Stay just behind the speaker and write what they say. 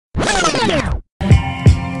How's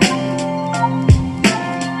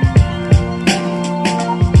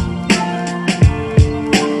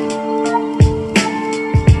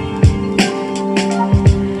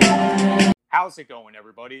it going,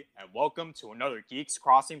 everybody? And welcome to another Geeks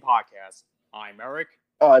Crossing podcast. I'm Eric.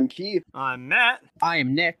 I'm Keith. I'm Matt. I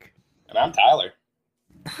am Nick. And I'm Tyler.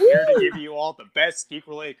 Here to give you all the best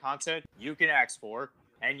geek-related content you can ask for.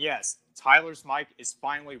 And yes, Tyler's mic is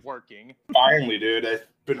finally working. Finally, dude. I've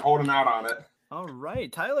been holding out on it. All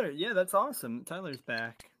right, Tyler. Yeah, that's awesome. Tyler's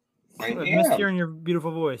back. I missed am. hearing your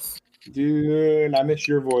beautiful voice. Dude, I miss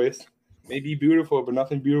your voice. Maybe beautiful, but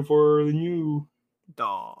nothing beautifuler than you.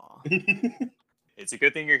 Daw. It's a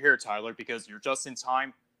good thing you're here, Tyler, because you're just in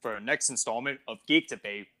time for our next installment of Geek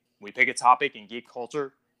Debate. We pick a topic in geek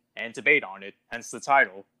culture and debate on it, hence the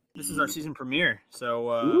title. This is our season premiere, so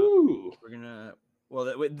Ooh. we're gonna.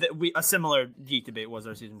 Well, a similar Geek Debate was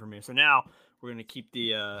our season premiere, so now we're gonna keep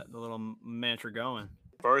the little mantra going.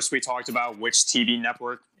 First, we talked about which TV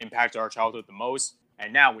network impacted our childhood the most,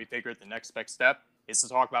 and now we figured the next big step is to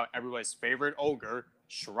talk about everybody's favorite ogre,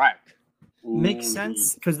 Shrek. Makes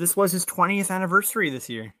sense, because this was his 20th anniversary this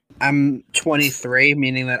year. I'm 23,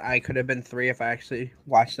 meaning that I could have been 3 if I actually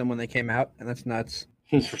watched them when they came out, and that's nuts.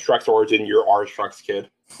 For Shrek's origin, you're our Shrek's kid.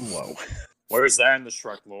 Whoa. Where is that in the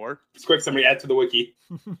Shrek lore? It's quick, somebody add to the wiki.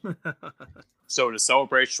 So to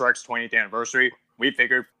celebrate Shrek's 20th anniversary, we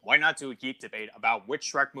figured why not do a geek debate about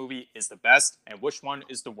which Shrek movie is the best and which one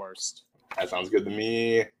is the worst. That sounds good to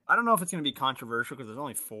me. I don't know if it's gonna be controversial because there's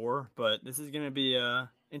only 4, but this is gonna be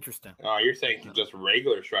interesting. Oh, you're saying just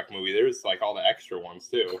regular Shrek movie. There's like all the extra ones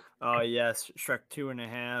too. Oh yes, Shrek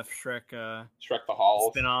 2.5, Shrek Shrek the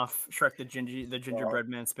Halls. spin-off, Shrek the gingerbread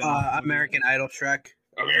man spin-off. American Idol Shrek.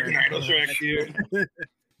 American Idol Shrek, dude.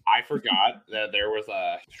 I forgot that there was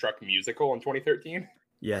a Shrek musical in 2013.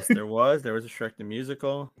 Yes, there was. There was a Shrek the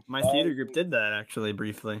musical. My theater group did that actually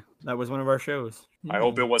briefly. That was one of our shows. I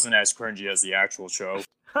hope it wasn't as cringy as the actual show.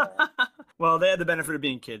 Well, they had the benefit of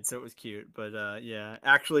being kids, so it was cute. But yeah,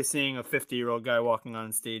 actually seeing a 50-year-old guy walking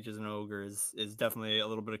on stage as an ogre is definitely a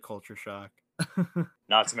little bit of culture shock.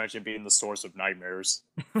 Not to mention being the source of nightmares.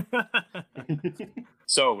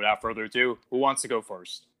 So, without further ado, who wants to go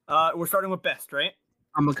first? We're starting with best, right?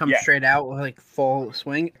 I'm gonna come Yeah. straight out with like full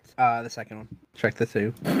swing. The second one. Shrek the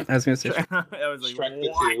 2. I was gonna say I was like, Shrek the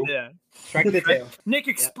what? 2. Yeah. Shrek the 2. Nick,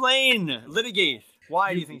 explain, litigate.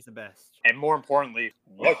 Why do you think it's the best? And more importantly,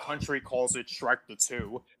 what country calls it Shrek the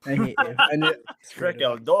 2? I hate you. I knew- Shrek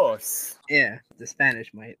el dos. Yeah, the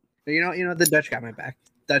Spanish might. But you know, the Dutch got my back.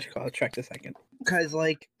 Dutch call it Shrek the 2nd. Because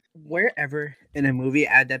like wherever in a movie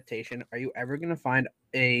adaptation are you ever gonna find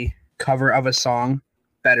a cover of a song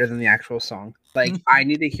better than the actual song? Like I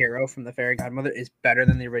Need a Hero from the Fairy Godmother is better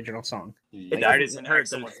than the original song. And that is an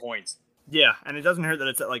excellent point. Yeah, and it doesn't hurt that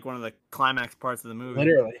it's at like one of the climax parts of the movie.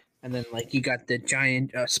 Literally. And then like you got the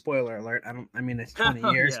giant spoiler alert. I mean it's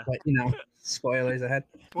 20 years, Yeah. but you know, spoilers ahead.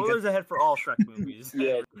 Spoilers ahead for all Shrek movies.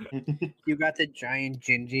 Yeah. You got the giant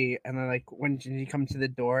Gingy, and then like when Gingy comes to the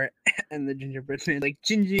door, and the gingerbread man like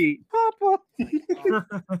Gingy, Papa.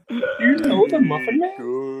 You know the Muffin Man?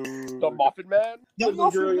 The Muffin Man? The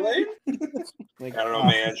Muffin Man? Like, I don't know,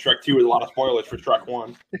 man. Shrek 2 is a lot of spoilers for Shrek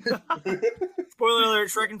 1. Spoiler alert: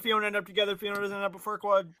 Shrek and Fiona end up together. Fiona doesn't end up with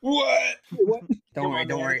Farquaad. What? Don't Come worry, on,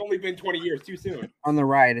 don't man. worry. It's only been 20 years. Too soon. On the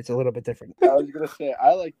ride, it's a little bit different. I was gonna say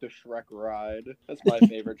I like the Shrek ride. That's my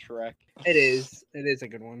favorite Shrek. It is. It is a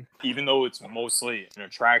good one. Even though it's mostly an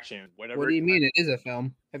attraction, whatever. What do you mean? It is a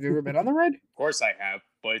film. Have you ever been on the ride? Of course I have,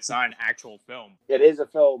 but it's not an actual film. It is a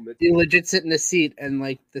film. You legit sit in the seat, and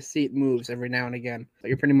like the seat moves every now and again.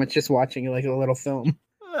 You're pretty much just watching like a little film.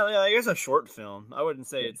 Well, yeah, I guess a short film. I wouldn't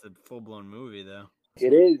say it's a full-blown movie, though.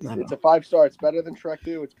 It is. I know. It's a 5-star. It's better than Shrek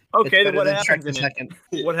 2. It's Okay, It's then better what than happens Shrek in the it? Second.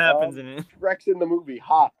 What happens in it? Shrek's in the movie.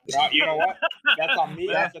 Ha. You know what? That's on me.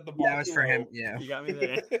 I set the bar That was too for him. low. Yeah. You got me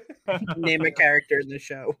there. Name a character in the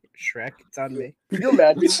show. Shrek. It's on me. Can you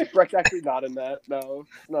imagine Shrek's actually not in that? No,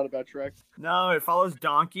 it's not about Shrek. No, it follows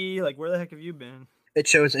Donkey. Like, where the heck have you been? It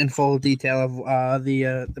shows in full detail of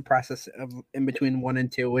the process of in between 1 and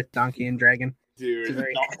 2 with Donkey and Dragon. Dude, It's a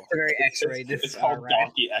very, no. it's a very X-rated. It's called ride.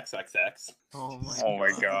 Donkey XXX. Oh my. Oh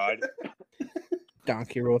my god.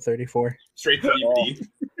 Donkey Rule 34. Straight to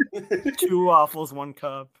DVD. 2 waffles, 1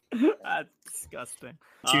 cup. That's disgusting.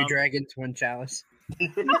 2 dragons, 1 chalice.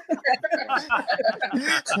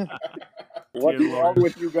 What's Dear wrong Lord.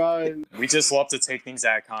 with you guys? We just love to take things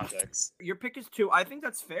out of context. Your pick is 2. I think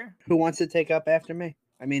that's fair. Who wants to take up after me?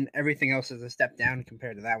 I mean, everything else is a step down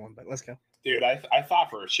compared to that one, but let's go. Dude, I thought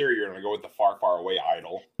for sure you were gonna go with the Far, Far Away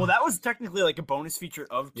idol. Well, that was technically like a bonus feature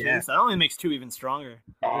of 2, Yeah. so that only makes 2 even stronger.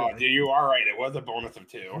 Oh, dude, you are right. It was a bonus of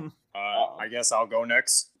 2. I guess I'll go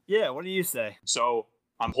next. Yeah, what do you say? So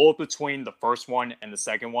I'm pulled between the first one and the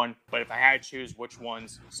second one, but if I had to choose which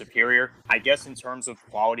one's superior, I guess in terms of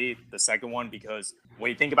quality, the second one, because when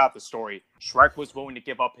you think about the story, Shrek was willing to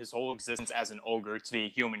give up his whole existence as an ogre to be a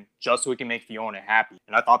human just so he can make Fiona happy.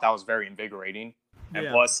 And I thought that was very invigorating. And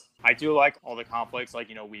Yeah. plus, I do like all the conflicts. Like,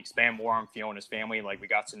 we expand more on Fiona's family. Like, we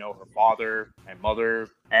got to know her father and mother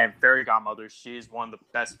and fairy godmother. She is one of the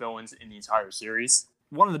best villains in the entire series.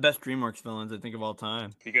 One of the best DreamWorks villains, I think, of all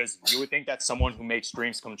time. Because you would think that someone who makes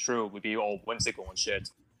dreams come true would be all whimsical and shit.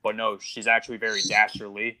 But no, she's actually very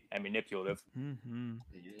dastardly and manipulative. Mm-hmm.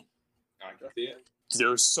 I can see it.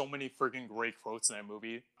 There's so many freaking great quotes in that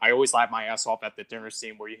movie. I always laugh my ass off at the dinner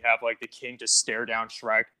scene where you have, like, the king just stare down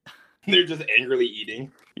Shrek. They're just angrily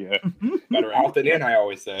eating. Yeah. Better out than in, I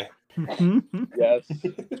always say. Yes.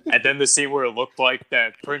 And then the scene where it looked like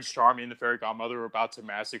that Prince Charming and the fairy godmother were about to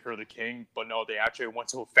massacre the king, but no, they actually went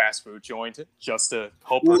to a fast food joint just to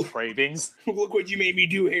help her cravings. Look what you made me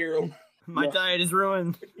do, Harold. My diet is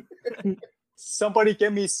ruined. Somebody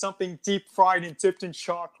get me something deep fried and dipped in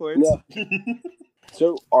chocolate. Yeah.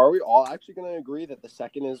 So, are we all actually going to agree that the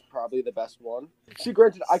second is probably the best one? See,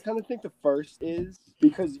 granted, I kind of think the first is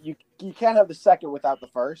because you can't have the second without the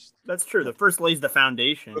first. That's true. The first lays the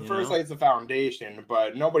foundation. The first lays the foundation,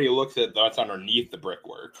 but nobody looks at what's underneath the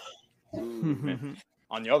brickwork.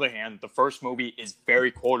 On the other hand, the first movie is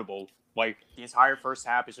very quotable. Like, the entire first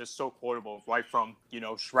half is just so quotable, right from,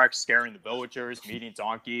 Shrek scaring the villagers, meeting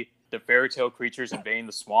Donkey, the fairy tale creatures invading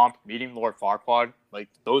the swamp, meeting Lord Farquaad. Like,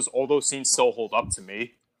 all those scenes still hold up to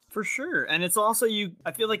me. For sure. And it's also,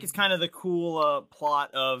 I feel like it's kind of the cool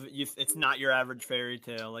plot of, it's not your average fairy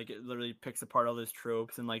tale. Like, it literally picks apart all those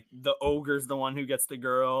tropes. And, like, the ogre's the one who gets the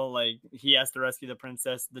girl. Like, he has to rescue the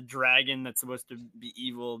princess. The dragon that's supposed to be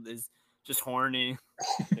evil is just horny.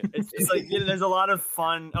 It's like, there's a lot of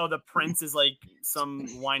fun. Oh, the prince is like some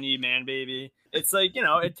whiny man baby. It's like,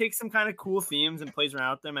 it takes some kind of cool themes and plays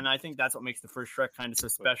around with them. And I think that's what makes the first Shrek kind of so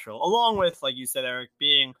special. Along with, like you said, Eric,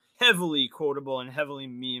 being heavily quotable and heavily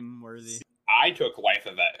meme worthy. I took life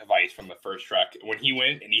advice from the first Shrek. When he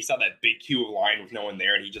went and he saw that big queue of line with no one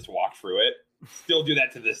there and he just walked through it. Still do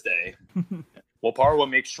that to this day. Well, part of what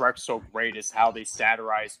makes Shrek so great is how they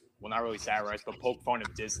satirize, well, not really satirize, but poke fun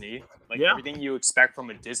of Disney. Like, everything you expect from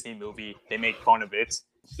a Disney movie, they make fun of it.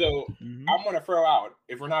 So, I'm going to throw out,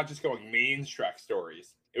 if we're not just going main Shrek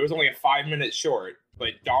stories, it was only a 5-minute short,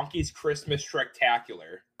 but Donkey's Christmas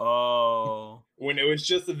Shrektacular. Oh. When it was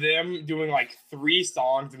just them doing like 3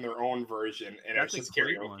 songs in their own version, and That's it was just a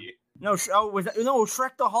great karaoke. one. No,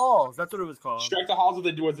 Shrek the Halls. That's what it was called. Shrek the Halls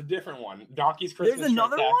was a different one. Donkey's Christmas There's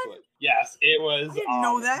another Shrektacular. one? Yes, it was. I didn't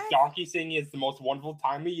know that. Donkey singing "It's the Most Wonderful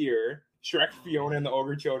Time of Year." Shrek, Fiona, and the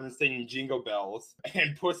Ogre Children singing "Jingle Bells,"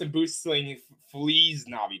 and Puss in Boots singing "Feliz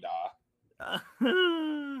Navidad."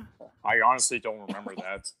 I honestly don't remember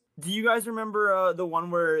that. Do you guys remember the one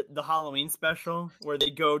where the Halloween special where they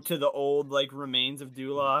go to the old like remains of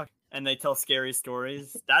Duloc and they tell scary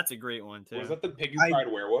stories? That's a great one too. Was that the pig who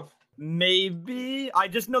cried werewolf? Maybe. I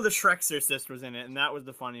just know the Shrek'Circist was in it, and that was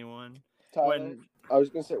the funny one. Tyler, I was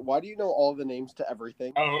going to say, why do you know all the names to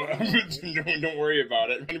everything? Oh, don't worry about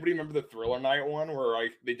it. Anybody remember the Thriller Night one where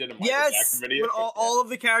like they did a Michael Jackson video? When all of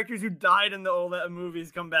the characters who died in the old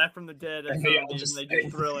movies come back from the dead and they do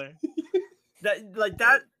Thriller.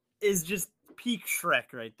 That is just peak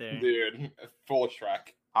Shrek right there. Dude, full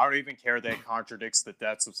Shrek. I don't even care that it contradicts the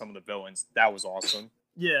deaths of some of the villains. That was awesome.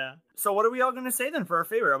 Yeah. So what are we all going to say then for our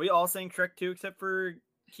favorite? Are we all saying Shrek 2 except for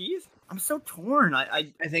Keith? I'm so torn.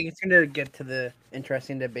 I think it's going to get to the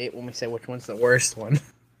interesting debate when we say which one's the worst one.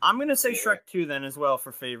 I'm going to say Shrek 2 then as well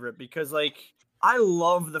for favorite because, like, I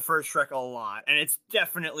love the first Shrek a lot, and it's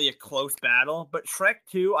definitely a close battle. But Shrek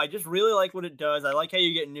 2, I just really like what it does. I like how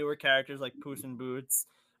you get newer characters like Puss in Boots.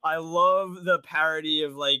 I love the parody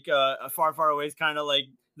of, like, Far, Far Away is kind of like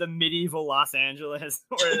the medieval Los Angeles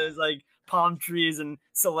where there's, like, palm trees and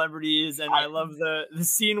celebrities, and I love the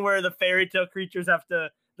scene where the fairy tale creatures they're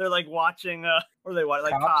like watching or they watch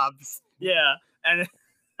like cops. Yeah, and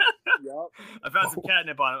I found some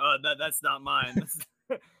catnip on them. Oh, that's not mine.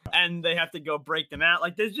 And they have to go break them out.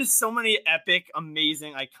 Like, there's just so many epic,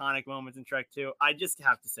 amazing, iconic moments in Shrek 2. I just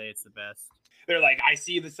have to say it's the best. They're like, I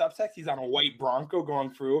see the subtext. He's on a white Bronco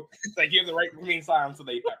going through. It's like, you have the right remaining silence, so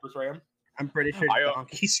they pepper spray him. I'm pretty sure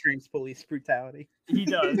Donkey screams police brutality. He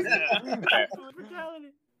does. Yeah.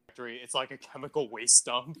 Brutality. It's like a chemical waste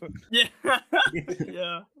dump. Yeah.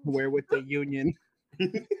 Yeah. Where with the union?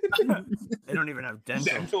 They don't even have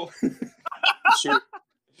dental. she,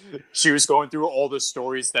 she was going through all the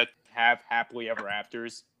stories that have happily ever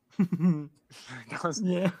afters.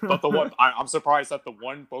 Yeah. But the one I'm surprised that the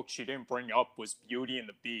one book she didn't bring up was Beauty and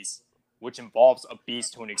the Beast, which involves a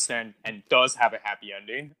beast to an extent and does have a happy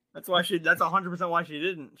ending. That's 100% why she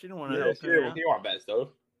didn't. She didn't want to Yeah, help she him. didn't want that stuff.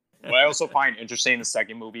 What I also find interesting in the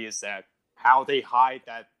second movie is that how they hide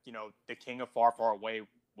that, the king of Far, Far Away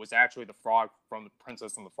was actually the frog from the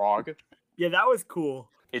Princess and the Frog. Yeah, that was cool.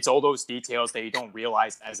 It's all those details that you don't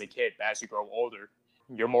realize as a kid, but as you grow older,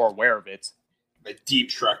 you're more aware of it. The deep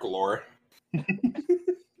Shrek lore.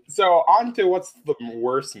 So on to what's the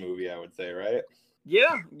worst movie, I would say, right?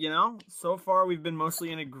 Yeah, so far we've been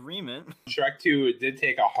mostly in agreement. Shrek 2 did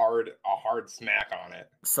take a hard smack on it.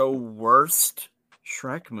 So worst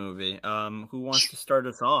Shrek movie. Who wants to start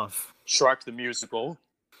us off? Shrek the Musical.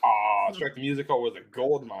 Shrek the Musical was a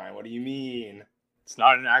gold mine. What do you mean? It's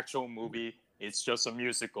not an actual movie. It's just a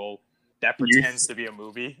musical that pretends to be a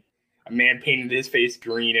movie. A man painted his face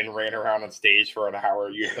green and ran around on stage for an hour.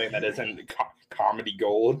 You're saying that isn't comedy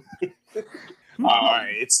gold?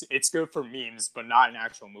 It's good for memes, but not an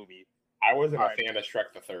actual movie. I wasn't a fan of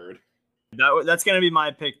Shrek the Third. That's gonna be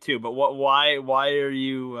my pick too. But why are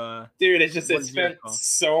you? Dude, it's just it spent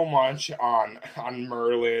so much on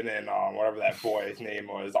Merlin and whatever that boy's name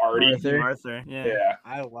was, Artie. Arthur. Yeah.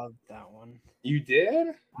 I loved that one. You did?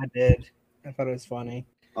 I did. I thought it was funny.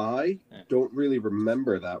 I don't really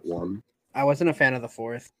remember that one. I wasn't a fan of the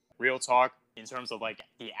fourth. Real talk, in terms of like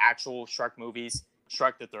the actual Shrek movies,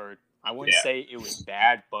 Shrek the Third, I wouldn't say it was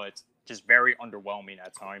bad, but just very underwhelming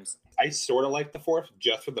at times. I sort of liked the fourth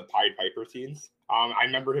just for the Pied Piper scenes. I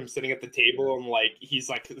remember him sitting at the table and he's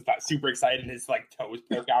super excited and his toes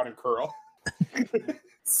poke out and curl.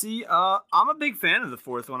 See, I'm a big fan of the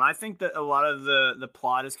fourth one. I think that a lot of the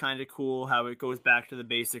plot is kind of cool, how it goes back to the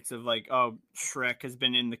basics of Shrek has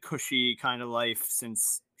been in the cushy kind of life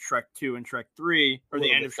since Shrek 2 and Shrek 3, or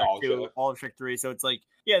the end of Shrek 2, all of Shrek 3. So it's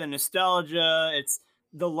the nostalgia, it's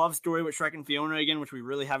the love story with Shrek and Fiona again, which we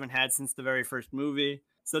really haven't had since the very first movie.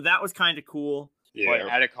 So that was kind of cool. Yeah. But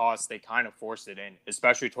at a cost, they kind of forced it in,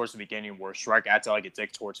 especially towards the beginning where Shrek acted like a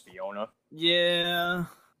dick towards Fiona. Yeah.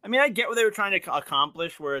 I mean, I get what they were trying to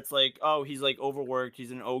accomplish, where it's he's overworked,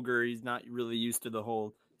 he's an ogre, he's not really used to the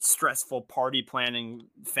whole stressful party planning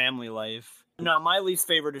family life. No, my least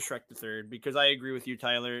favorite is Shrek the Third, because I agree with you,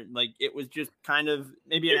 Tyler. It was just kind of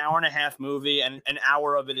maybe an hour and a half movie, and an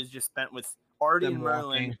hour of it is just spent with Artie and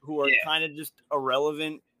Merlin, who are kind of just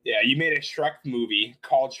irrelevant. Yeah, you made a Shrek movie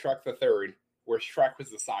called Shrek the Third, where Shrek was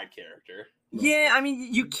the side character. Yeah, I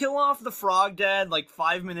mean, you kill off the frog dad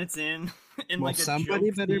 5 minutes in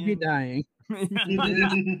somebody better be dying.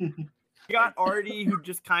 You got Artie, who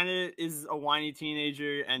just kind of is a whiny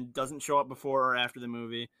teenager and doesn't show up before or after the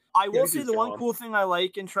movie. I will say the one cool thing I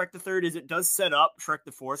like in Shrek the Third is it does set up Shrek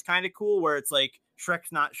the Fourth kind of cool, where it's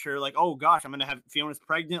Shrek's not sure, oh gosh, I'm gonna have Fiona's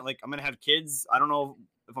pregnant, I'm gonna have kids. I don't know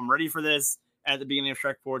if I'm ready for this. At the beginning of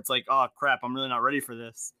Shrek 4, it's oh crap, I'm really not ready for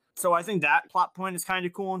this. So I think that plot point is kind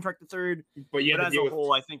of cool in Shrek the Third. But yeah, as a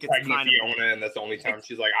whole, I think it's kind of Fiona, and that's the only time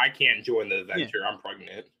she's I can't join the adventure. Yeah. I'm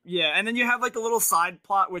pregnant. Yeah, and then you have a little side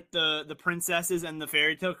plot with the princesses and the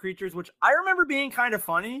fairy tale creatures, which I remember being kind of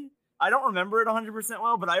funny. I don't remember it 100%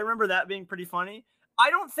 well, but I remember that being pretty funny. I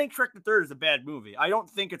don't think Shrek the Third is a bad movie. I don't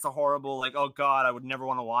think it's a horrible, oh god, I would never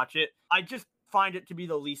want to watch it. I just find it to be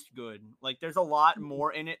the least good. There's a lot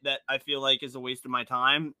more in it that I feel is a waste of my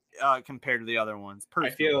time compared to the other ones.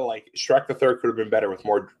 Personally. I feel Shrek the Third could have been better with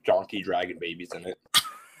more donkey dragon babies in it.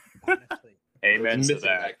 Amen to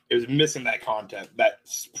that. It was missing that content, that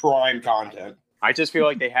prime content. I just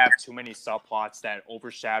feel they have too many subplots that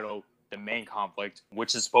overshadow the main conflict,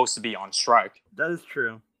 which is supposed to be on Shrek. That is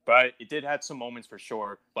true. But it did have some moments for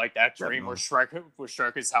sure, like that dream where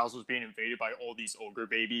Shrek's house was being invaded by all these ogre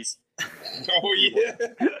babies. Oh yeah,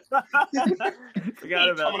 forgot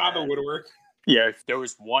about coming out of the woodwork. Yeah, there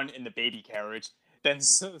was one in the baby carriage, then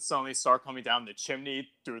suddenly start coming down the chimney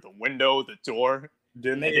through the window, the door.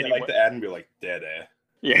 Didn't they get the ad and be dead?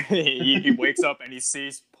 Yeah, he wakes up and he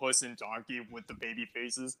sees Puss and Donkey with the baby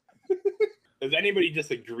faces. Does anybody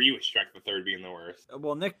disagree with Shrek the Third being the worst?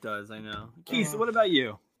 Well, Nick does, I know. Keith, what about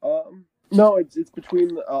you? No, it's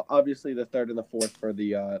between obviously the third and the fourth for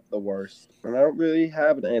the worst, and I don't really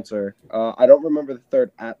have an answer. I don't remember the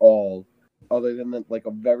third at all, other than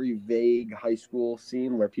a very vague high school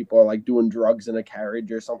scene where people are doing drugs in a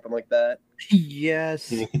carriage or something like that.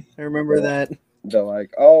 Yes, I remember that.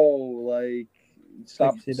 They're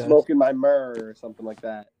stop smoking my myrrh or something like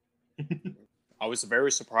that. I was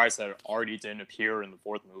very surprised that Artie didn't appear in the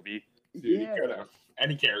fourth movie. Dude, he could have.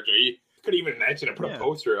 Any character. He could even mention it, put a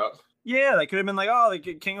poster up. Yeah, that could have been like, oh,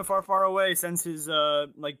 the king of far, far away sends his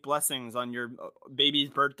like blessings on your baby's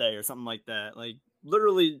birthday or something like that. Like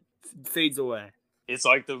literally fades away. It's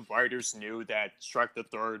like the writers knew that Shrek the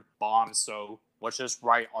Third bombed, so let's just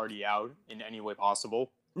write Artie out in any way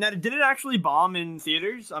possible. Now, did it actually bomb in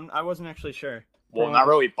theaters? I wasn't actually sure. Well, not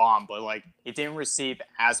really bomb, but like it didn't receive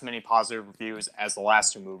as many positive reviews as the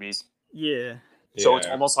last two movies. Yeah. So it's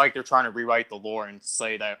almost like they're trying to rewrite the lore and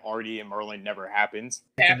say that Artie and Merlin never happened.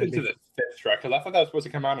 It happened to the fifth Shrek, because I thought that was supposed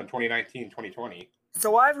to come out in 2019, 2020.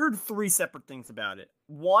 So I've heard three separate things about it.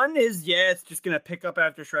 One is, yeah, it's just going to pick up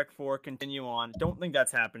after Shrek 4, continue on. Don't think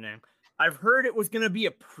that's happening. I've heard it was going to be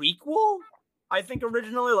a prequel. I think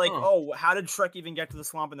originally, like, oh, how did Shrek even get to the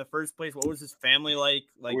swamp in the first place? What was his family like?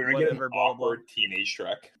 Like, we're whatever, getting blah, blah. awkward teenage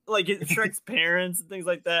Shrek. Like Shrek's parents and things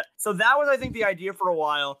like that. So that was, I think, the idea for a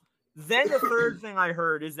while. Then the third thing I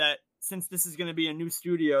heard is that since this is going to be a new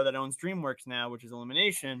studio that owns DreamWorks now, which is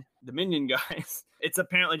Illumination, the Minion guys, it's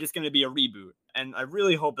apparently just going to be a reboot. And I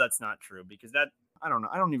really hope that's not true because that, I don't know.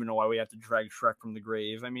 I don't even know why we have to drag Shrek from the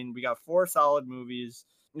grave. I mean, we got 4 solid movies.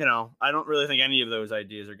 You know, I don't really think any of those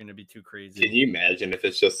ideas are going to be too crazy. Can you imagine if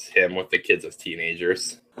it's just him with the kids as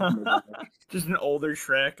teenagers? Just an older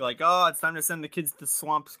Shrek, like, oh, it's time to send the kids to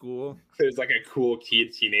swamp school. There's like a cool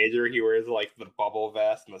kid teenager. He wears like the bubble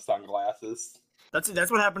vest and the sunglasses. That's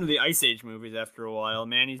what happened to the Ice Age movies after a while.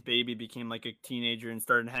 Manny's baby became like a teenager and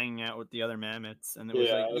started hanging out with the other mammoths. And it was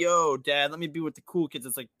like, yo, Dad, let me be with the cool kids.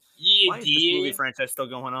 It's like, why is this movie franchise still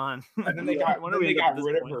going on? And then they got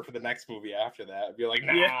rid of her for the next movie after that. Be like,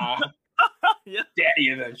 nah, yeah. Daddy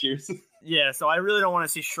Adventures. Yeah, so I really don't want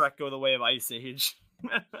to see Shrek go the way of Ice Age.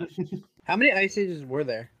 How many Ice Ages were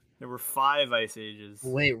there? There were 5 Ice Ages.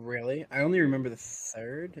 Wait, really? I only remember the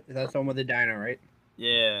third. That's the one with the dino, right?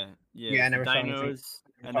 Yeah. I never saw anything. Dinos,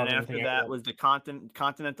 and then after that was the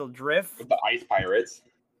Continental Drift. With the Ice Pirates.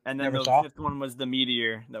 And then the 5th one was the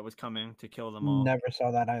meteor that was coming to kill them all. Never saw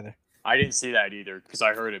that either. I didn't see that either because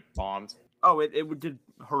I heard it bombed. Oh, it did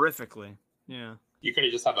horrifically. Yeah. You could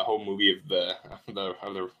have just had the whole movie of the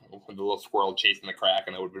little squirrel chasing the Kraken,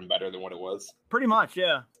 and that would have been better than what it was. Pretty much,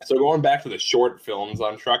 yeah. So going back to the short films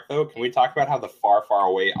on Shrek, though, can we talk about how the Far, Far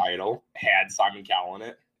Away Idol had Simon Cowell in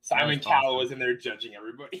it? Simon Cowell was in there judging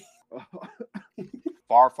everybody.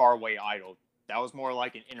 Far, Far Away Idol. That was more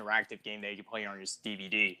like an interactive game that you could play on your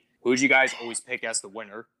DVD. Who'd you guys always pick as the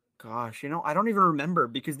winner? Gosh, I don't even remember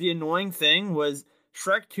because the annoying thing was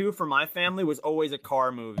Shrek 2 for my family was always a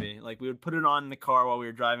car movie. Like we would put it on in the car while we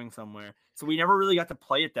were driving somewhere. So we never really got to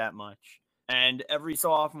play it that much. And every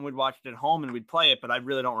so often we'd watch it at home and we'd play it, but I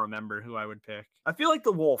really don't remember who I would pick. I feel like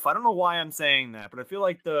the wolf. I don't know why I'm saying that, but I feel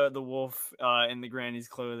like the wolf in the granny's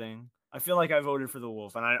clothing. I feel like I voted for the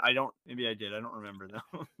wolf, and I don't. Maybe I did. I don't remember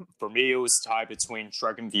though. For me, it was tied between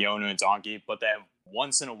Shrek and Fiona and Donkey. But then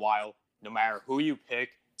once in a while, no matter who you pick,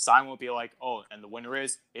 Simon will be like, "Oh, and the winner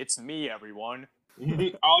is it's me, everyone."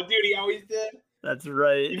 Oh, dude, he always did. That's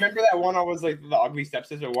right. You remember that one? I was like the ugly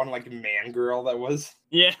stepsister one, like man girl that was.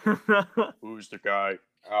 Yeah. Who's the guy?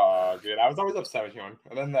 Oh, dude, I was always upset with him.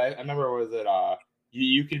 And then I remember was it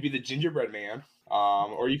you could be the gingerbread man,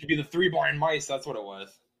 or you could be the 3 blind mice. That's what it was.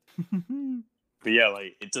 But yeah,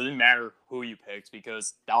 like it doesn't matter who you picked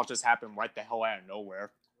because that'll just happen right the hell out of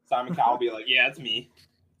nowhere. Simon Cowell will be like, "Yeah, it's me.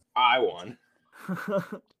 I won."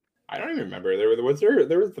 I don't even remember. There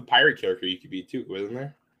was the pirate character you could be too, wasn't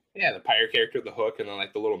there? Yeah, the pirate character, the hook, and then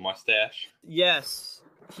like the little mustache. Yes,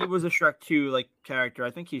 he was a Shrek 2 like character.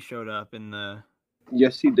 I think he showed up in the.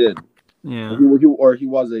 Yes, he did. Yeah. He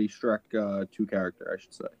was a Shrek 2 character, I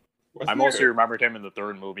should say. I mostly remembered him in the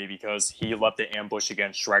third movie because he led the ambush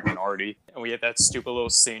against Shrek and Artie. And we had that stupid little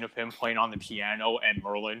scene of him playing on the piano and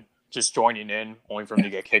Merlin just joining in, only for him to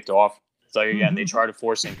get kicked off. So again, they try to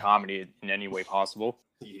force in comedy in any way possible.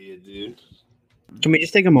 Yeah, dude. Can we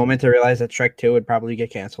just take a moment to realize that Shrek 2 would probably get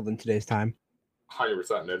canceled in today's time?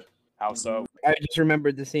 100% did. How so? I just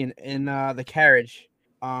remembered the scene in the carriage.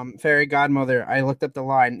 Fairy godmother, I looked up the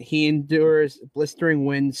line. He endures blistering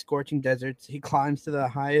winds, scorching deserts. He climbs to the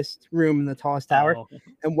highest room in the tallest tower. Oh.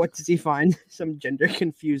 And what does he find? Some gender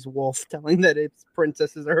confused wolf telling that its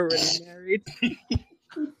princesses are already married.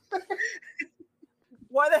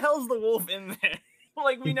 Why the hell's the wolf in there?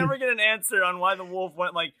 Like, we never get an answer on why the wolf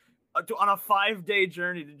went like on a 5-day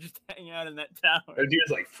journey to just hang out in that tower. The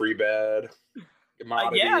dude's like free bed.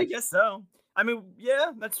 Yeah, I guess so. I mean,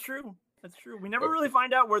 yeah, that's true. That's true. We never really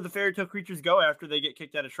find out where the fairy tale creatures go after they get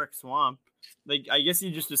kicked out of Shrek Swamp. Like, I guess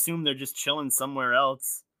you just assume they're just chilling somewhere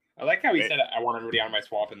else. I like how he said, "I want everybody out of my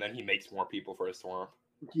swamp," and then he makes more people for a swamp.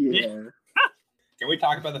 Yeah. Can we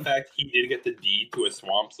talk about the fact he did get the deed to a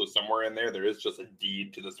swamp? So somewhere in there is just a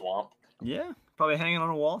deed to the swamp. Yeah, probably hanging on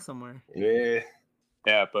a wall somewhere. Yeah.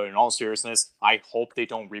 Yeah, but in all seriousness, I hope they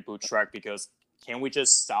don't reboot Shrek because can we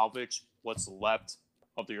just salvage what's left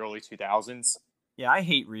of the early 2000s? Yeah, I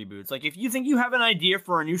hate reboots. Like, if you think you have an idea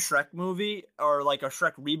for a new Shrek movie or like a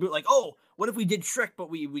Shrek reboot, like, oh, what if we did Shrek but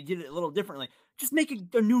we did it a little differently? Just make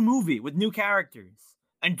a new movie with new characters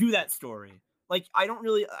and do that story. Like, I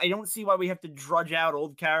don't see why we have to drudge out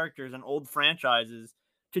old characters and old franchises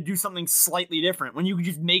to do something slightly different when you could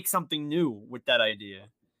just make something new with that idea.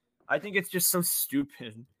 I think it's just so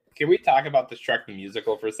stupid. Can we talk about the Shrek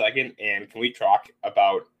musical for a second? And can we talk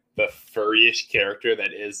about the furryish character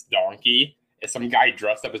that is Donkey? Is some guy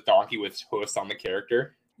dressed up as Donkey with hoofs on the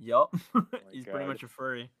character? Yup. He's God. pretty much a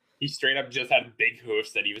furry. He straight up just had big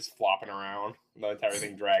hoofs that he was flopping around. The entire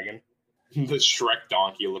thing dragging. The Shrek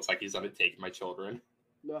Donkey looks like he's gonna take my children.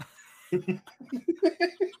 No.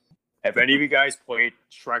 Have any of you guys played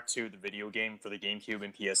Shrek 2, the video game for the GameCube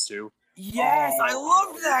and PS2? Yes, I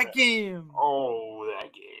loved that game. Oh,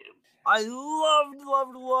 that game. I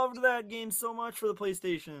loved that game so much for the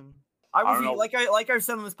PlayStation. I don't know. was like I've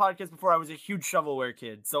said on this podcast before, I was a huge shovelware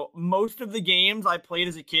kid. So most of the games I played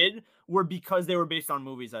as a kid were because they were based on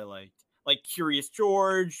movies I liked. Like Curious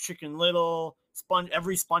George, Chicken Little,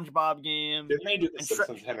 every SpongeBob game. Didn't they do the And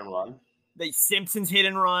Simpsons Hit and Run? The Simpsons Hit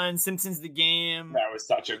and Run, Simpsons the game. That was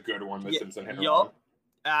such a good one, the Yeah, Simpsons Hit and yup. Run.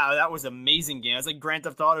 Ah, that was an amazing game. It was like Grand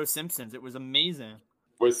Theft Auto Simpsons. It was amazing.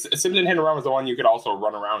 Was Simpsons Hit and Run was the one you could also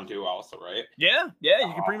run around to also, right? Yeah,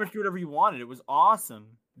 you could pretty much do whatever you wanted. It was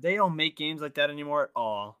awesome. They don't make games like that anymore at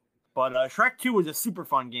all. But Shrek 2 was a super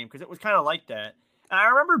fun game because it was kind of like that. And I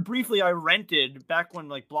remember briefly I rented, back when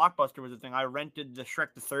like Blockbuster was a thing, I rented the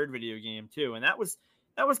Shrek the Third video game too. And that was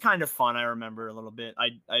kind of fun, I remember a little bit.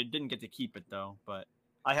 I didn't get to keep it though, but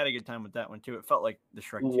I had a good time with that one too. It felt like the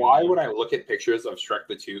Shrek 2 Why game. would I look at pictures of Shrek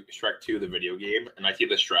 2, the video game, and I see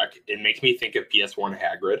the Shrek? It makes me think of PS1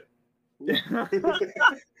 Hagrid.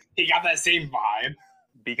 He got that same vibe.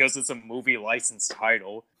 Because it's a movie licensed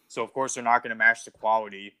title, so of course they're not going to match the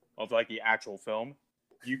quality of like the actual film.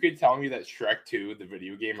 You could tell me that Shrek 2, the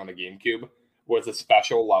video game on the GameCube, was a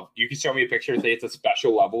special level. You could show me a picture and say it's a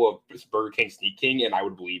special level of Burger King Sneak King, and I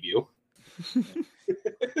would believe you.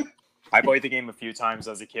 I played the game a few times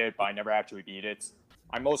as a kid, but I never actually beat it.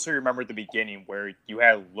 I mostly remember the beginning where you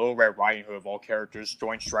had Little Red Riding Hood of all characters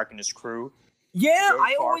join Shrek and his crew. Yeah, Go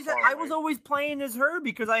far, far I was away. always playing as her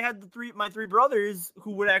because I had my three brothers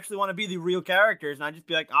who would actually want to be the real characters, and I'd just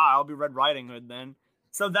be like, I'll be Red Riding Hood then.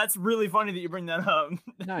 So that's really funny that you bring that up. No,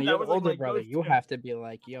 That you're was, the like, older my brother. You go-to. have to be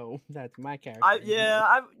like, yo, that's my character.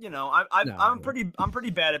 No, I'm No. pretty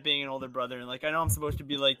bad at being an older brother, and like I know I'm supposed to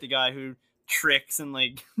be like the guy who tricks and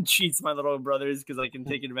like cheats my little brothers because I can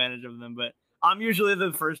take advantage of them, but I'm usually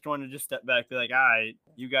the first one to just step back, be like, all right,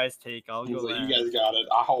 you guys take, I'll He's go. like, last." you guys got it.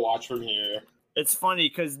 I'll watch from here. It's funny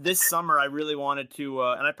because this summer I really wanted to,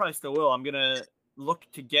 and I probably still will. I'm gonna look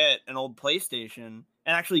to get an old PlayStation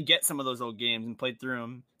and actually get some of those old games and play through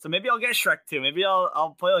them. So maybe I'll get Shrek 2. Maybe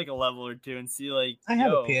I'll play like a level or two and see like. I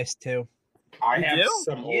have yo, a PS2. I You have do?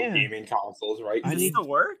 some old Yeah. gaming consoles, right? Does I it need- still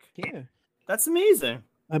work? Yeah. That's amazing.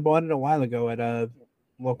 I bought it a while ago at a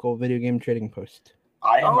local video game trading post.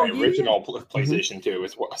 I have Oh, my yeah. original PlayStation 2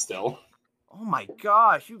 as well still. Oh my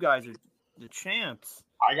gosh, you guys are the champs.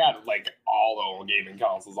 I got like all the old gaming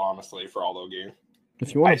consoles, honestly, for all those games.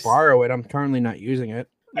 If you want I to s- borrow it, I'm currently not using it.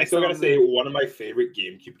 I still gotta say, one of my favorite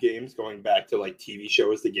GameCube games, going back to like TV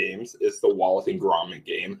shows to games, is the Wallace and Gromit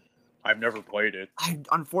game. I've never played it.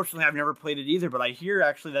 Unfortunately, I've never played it either, but I hear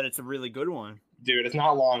actually that it's a really good one. Dude, it's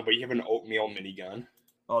not long, but you have an oatmeal minigun.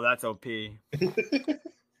 Oh, that's OP.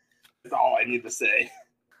 That's all I need to say.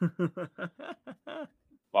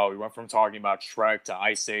 Well, we went from talking about Shrek to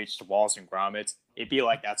Ice Age to Wallace and Gromit. It'd be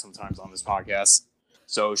like that sometimes on this podcast.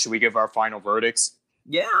 So should we give our final verdicts?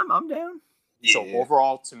 Yeah, I'm down. So Yeah.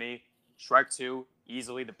 overall, to me, Shrek 2,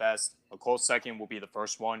 easily the best. A close second will be the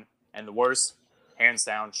first one. And the worst, hands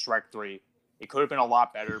down, Shrek 3. It could have been a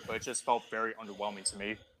lot better, but it just felt very underwhelming to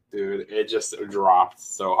me. Dude, it just dropped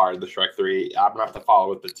so hard, the Shrek 3. I'm gonna have to follow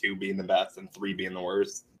with the 2 being the best and 3 being the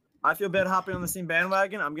worst. I feel bad hopping on the same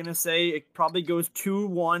bandwagon. I'm gonna say it probably goes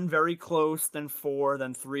 2-1, very close, then 4,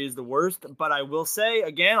 then 3 is the worst. But I will say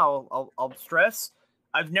again, I'll stress,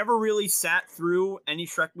 I've never really sat through any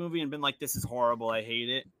Shrek movie and been like, this is horrible, I hate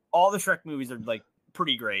it. All the Shrek movies are like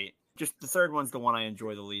pretty great. Just the third one's the one I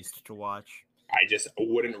enjoy the least to watch. I just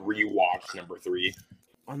wouldn't rewatch number 3.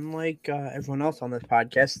 Unlike everyone else on this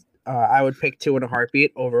podcast, I would pick 2 in a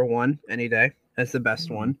heartbeat over 1 any day. That's the best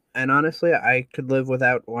one. And honestly, I could live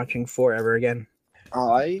without watching 4 ever again.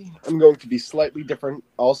 I am going to be slightly different.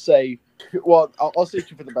 I'll say, well, I'll say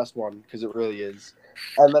 2 for the best one because it really is,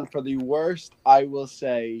 and then for the worst, I will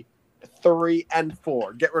say 3 and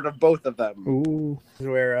 4. Get rid of both of them. Ooh,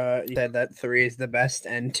 where you said that 3 is the best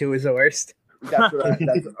and 2 is the worst. That's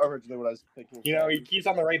originally what I was thinking. You know, he keeps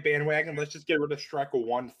on the right bandwagon. Let's just get rid of Shrek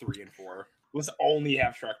 1, 3, and 4. Let's only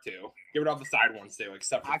have Shrek 2. Get rid of the side ones too,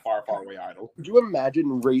 except for Far, Far Away Idol. Could you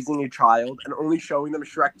imagine raising a child and only showing them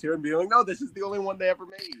Shrek 2 and being like, no, this is the only one they ever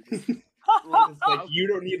made? It's like, you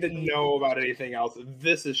don't need to know about anything else.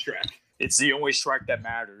 This is Shrek. It's the only Shrek that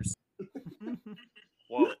matters.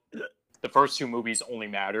 Well, the first 2 movies only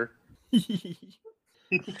matter.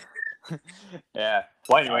 Yeah.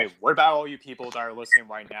 Well, anyway, what about all you people that are listening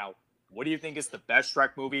right now? What do you think is the best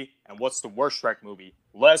Shrek movie, and what's the worst Shrek movie?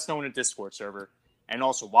 Let us know in the Discord server. And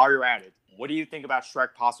also, while you're at it, what do you think about Shrek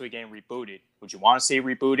possibly getting rebooted? Would you want to see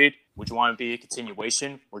rebooted? Would you want to be a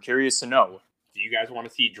continuation? We're curious to know. Do you guys want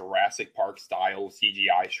to see Jurassic Park style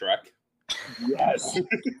CGI Shrek? Yes.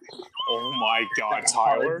 Oh my God,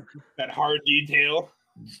 Tyler. That hard detail.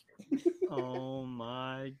 Oh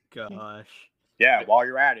my gosh. Yeah, while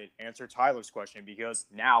you're at it, answer Tyler's question because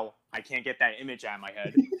now I can't get that image out of my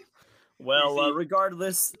head. Well,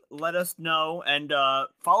 regardless, let us know and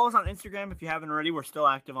follow us on Instagram if you haven't already. We're still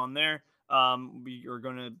active on there. We are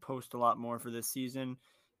going to post a lot more for this season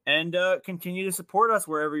and continue to support us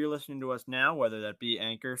wherever you're listening to us now, whether that be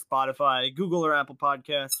Anchor, Spotify, Google or Apple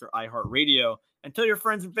Podcasts, or iHeartRadio. And tell your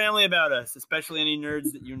friends and family about us, especially any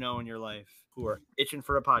nerds that you know in your life who are itching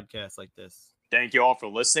for a podcast like this. Thank you all for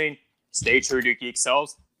listening. Stay true to your geek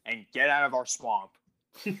selves and get out of our swamp.